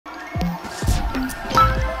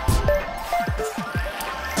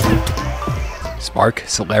Spark,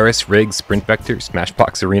 Solaris, Riggs, Sprint Vector,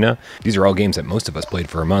 Smashbox Arena. These are all games that most of us played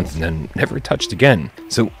for a month and then never touched again.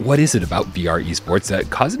 So what is it about VR esports that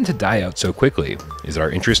caused them to die out so quickly? Is it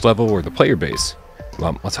our interest level or the player base?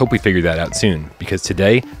 Well, let's hope we figure that out soon, because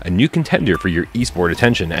today, a new contender for your esport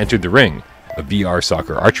attention entered the ring, a VR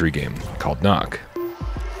soccer archery game called Nock.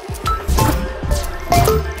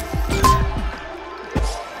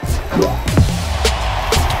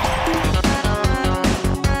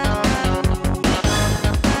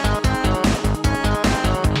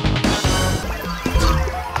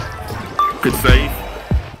 Good save.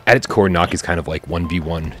 At its core, Nock is kind of like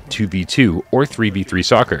 1v1, 2v2, or 3v3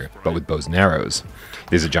 soccer, but with bows and arrows.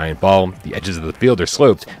 There's a giant ball, the edges of the field are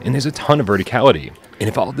sloped, and there's a ton of verticality. And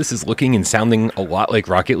if all of this is looking and sounding a lot like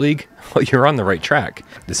Rocket League, well, you're on the right track.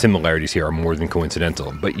 The similarities here are more than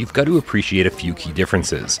coincidental, but you've got to appreciate a few key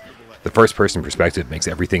differences. The first-person perspective makes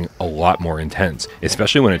everything a lot more intense,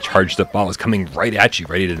 especially when a charged-up ball is coming right at you,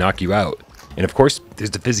 ready to knock you out. And of course, there's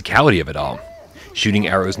the physicality of it all. Shooting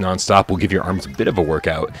arrows non-stop will give your arms a bit of a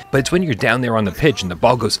workout, but it's when you're down there on the pitch and the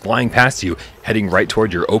ball goes flying past you, heading right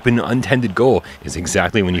toward your open, untended goal, is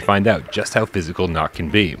exactly when you find out just how physical Nock can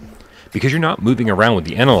be. Because you're not moving around with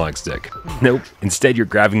the analog stick. Nope, instead you're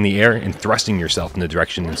grabbing the air and thrusting yourself in the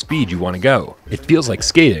direction and speed you want to go. It feels like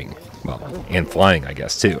skating. Well, and flying, I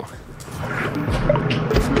guess, too.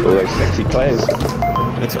 All those sexy players.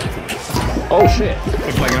 Oh shit,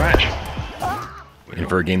 We're playing a match. And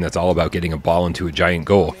for a game that's all about getting a ball into a giant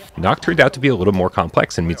goal, Nock turned out to be a little more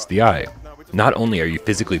complex than meets the eye. Not only are you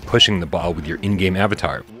physically pushing the ball with your in-game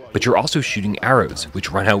avatar, but you're also shooting arrows,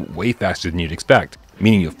 which run out way faster than you'd expect,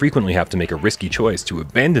 meaning you'll frequently have to make a risky choice to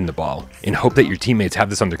abandon the ball and hope that your teammates have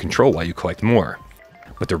this under control while you collect more.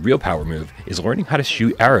 But the real power move is learning how to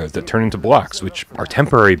shoot arrows that turn into blocks, which are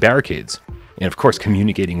temporary barricades. And of course,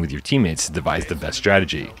 communicating with your teammates to devise the best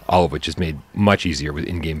strategy, all of which is made much easier with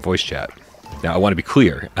in-game voice chat. Now, I want to be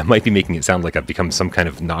clear, I might be making it sound like I've become some kind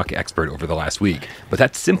of Nock expert over the last week, but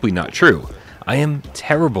that's simply not true. I am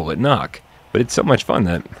terrible at Nock, but it's so much fun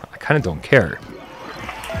that I kind of don't care.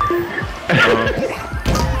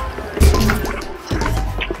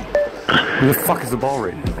 Where the fuck is the ball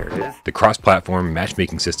right? There it is. The cross-platform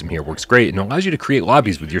matchmaking system here works great and allows you to create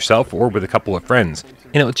lobbies with yourself or with a couple of friends,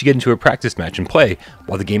 and it lets you get into a practice match and play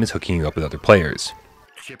while the game is hooking you up with other players.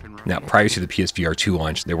 Now, prior to the PSVR2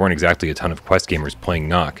 launch, there weren't exactly a ton of Quest gamers playing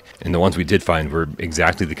Nock, and the ones we did find were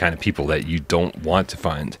exactly the kind of people that you don't want to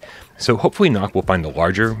find. So hopefully Nock will find a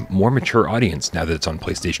larger, more mature audience now that it's on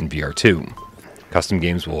PlayStation VR2. Custom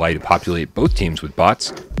games will allow you to populate both teams with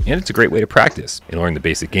bots, and it's a great way to practice and learn the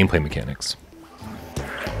basic gameplay mechanics.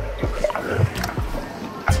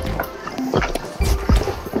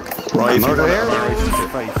 Right, Murder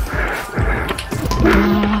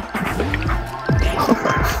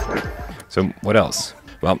So what else?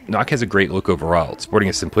 Well, Nock has a great look overall, sporting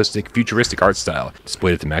a simplistic, futuristic art style,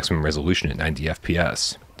 displayed at the maximum resolution at 90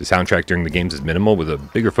 FPS. The soundtrack during the games is minimal, with a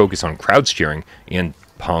bigger focus on crowds cheering and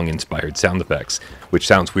Pong-inspired sound effects, which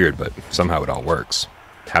sounds weird, but somehow it all works.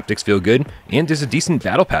 Haptics feel good, and there's a decent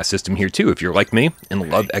battle pass system here too if you're like me and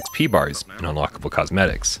love XP bars and unlockable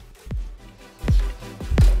cosmetics.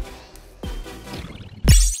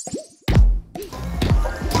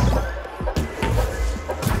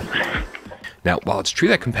 Now, while it's true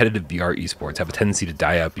that competitive VR esports have a tendency to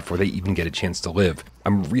die out before they even get a chance to live,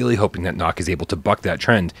 I'm really hoping that Nock is able to buck that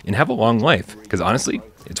trend and have a long life, because honestly,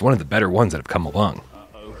 it's one of the better ones that have come along.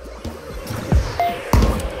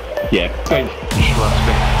 yeah, don't trust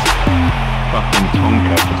it. Fucking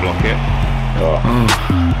Tonka to block it. Oh.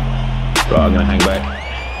 Right, I'm gonna hang back.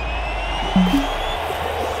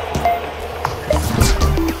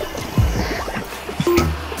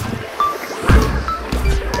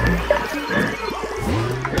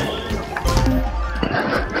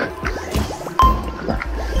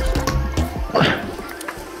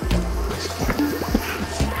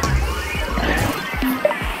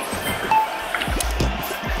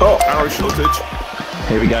 Oh, arrow shortage.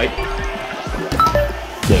 Here we go.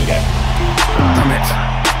 There we go. Damn it.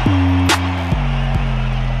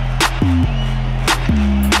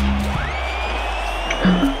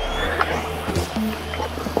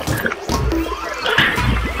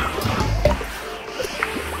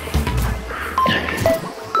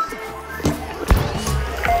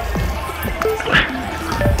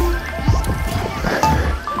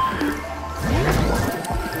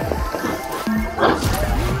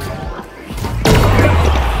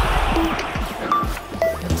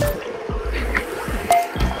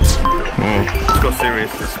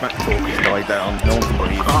 Serious, the smack talk has died down. No one can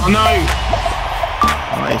believe it. Oh no!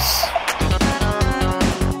 Nice.